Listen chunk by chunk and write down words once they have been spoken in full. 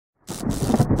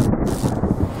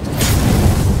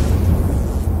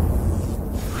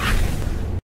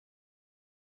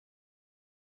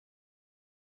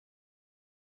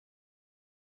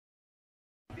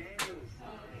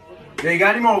Yeah, you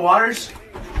got any more waters?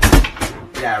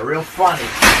 Yeah, real funny.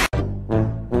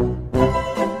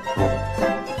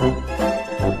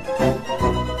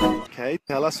 Okay,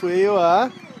 tell us where you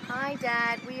are. Hi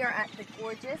Dad, we are at the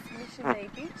gorgeous Mission Bay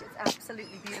Beach. It's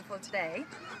absolutely beautiful today.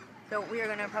 So we are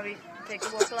going to probably take a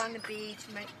walk along the beach,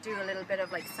 might do a little bit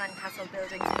of like sandcastle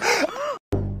building.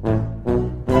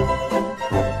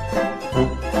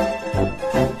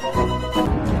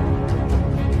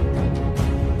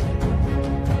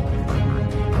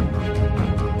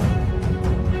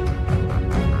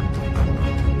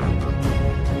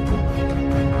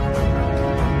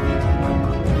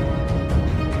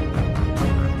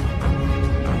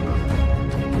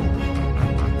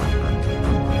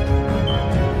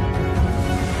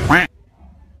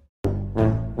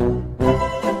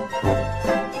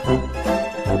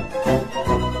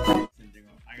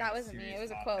 That wasn't me. It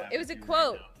was a quote. It was a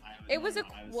quote. It was a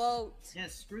quote. Yeah,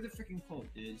 screw the freaking quote,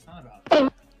 dude. It's not about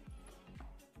that.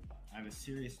 I have a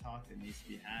serious talk that needs to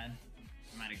be had.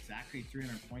 I'm at exactly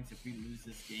 300 points. If we lose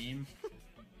this game,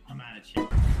 I'm out of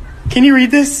chance. Can you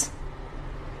read this?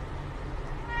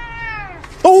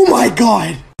 Oh my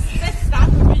god!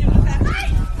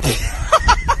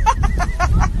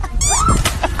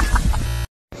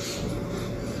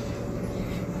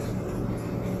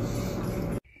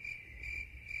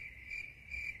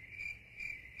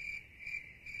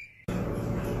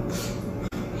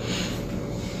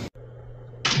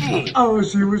 Oh,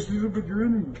 she was a little bit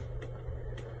running.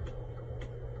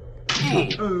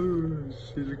 Oh,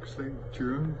 she looks like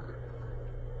drunk.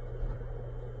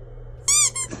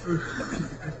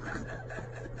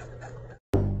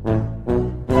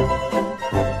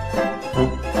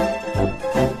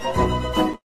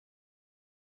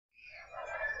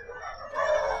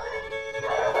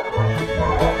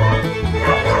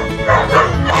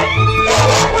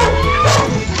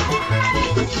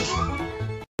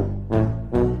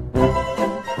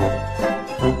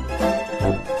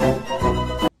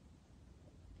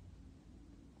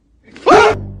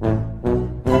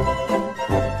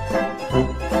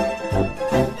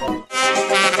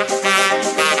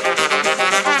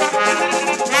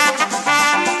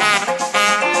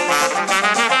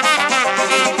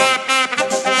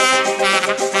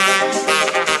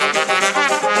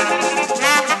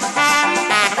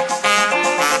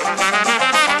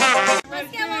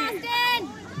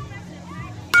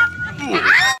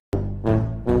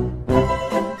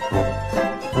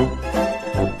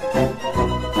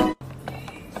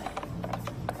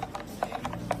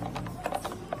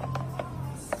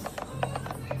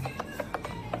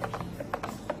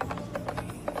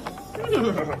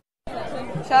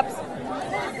 Chops.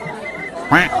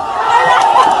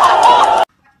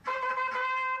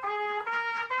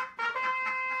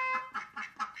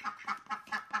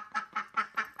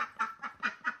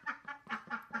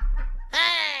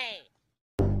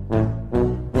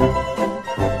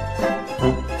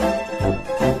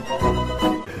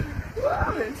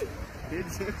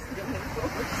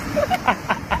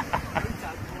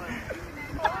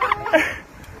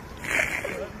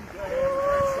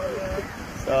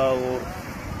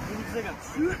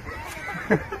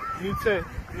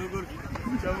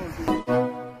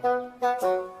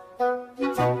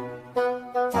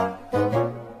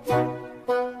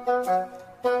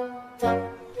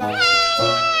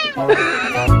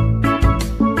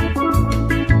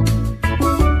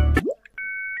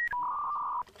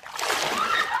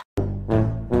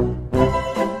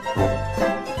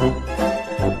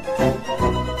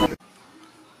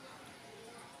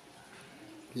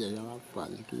 Dia yang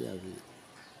apa lagi ya?